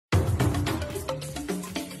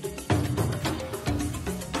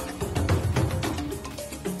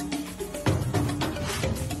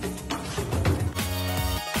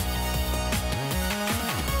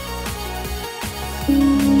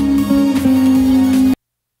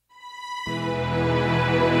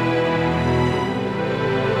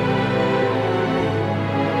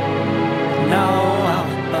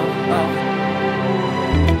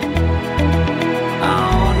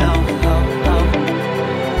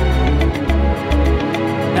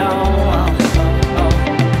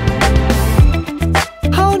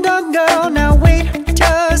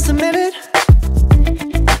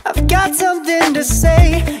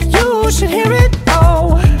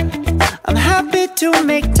happy to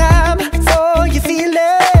make time for your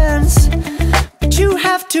feelings, but you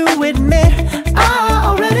have to admit I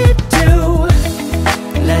already do.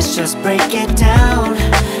 Let's just break it down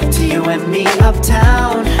to you and me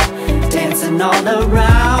uptown, dancing all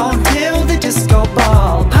around till the disco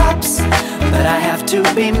ball pops. But I have to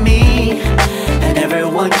be me, and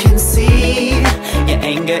everyone can see your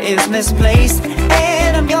anger is misplaced,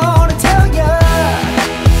 and I'm gonna tell ya,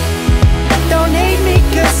 don't hate me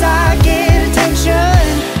 'cause I get attention.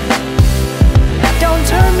 Don't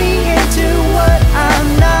turn me into what I'm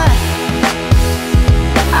not.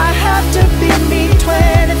 I have to be me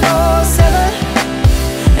 24/7,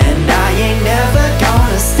 and I ain't never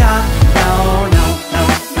gonna stop. No, no, no,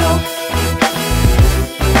 no.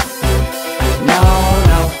 No,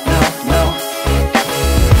 no, no, no.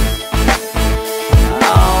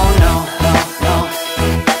 Oh, no, no, no.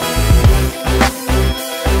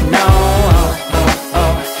 No, oh, oh,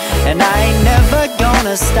 oh. And I ain't never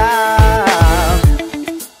gonna stop.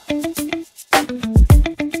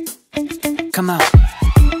 Come on,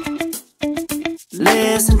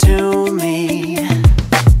 listen to me.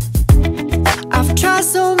 I've tried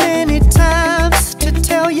so many times to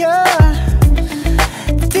tell you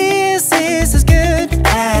this is as good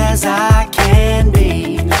as I can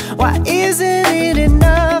be. Why isn't it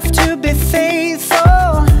enough to be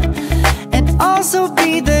faithful and also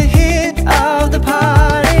be the hit of the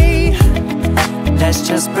party? Let's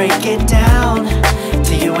just break it down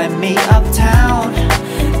to you and me uptown,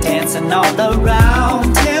 dancing all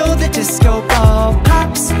around till the disco ball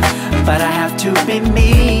pops. But I have to be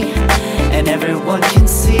me, and everyone can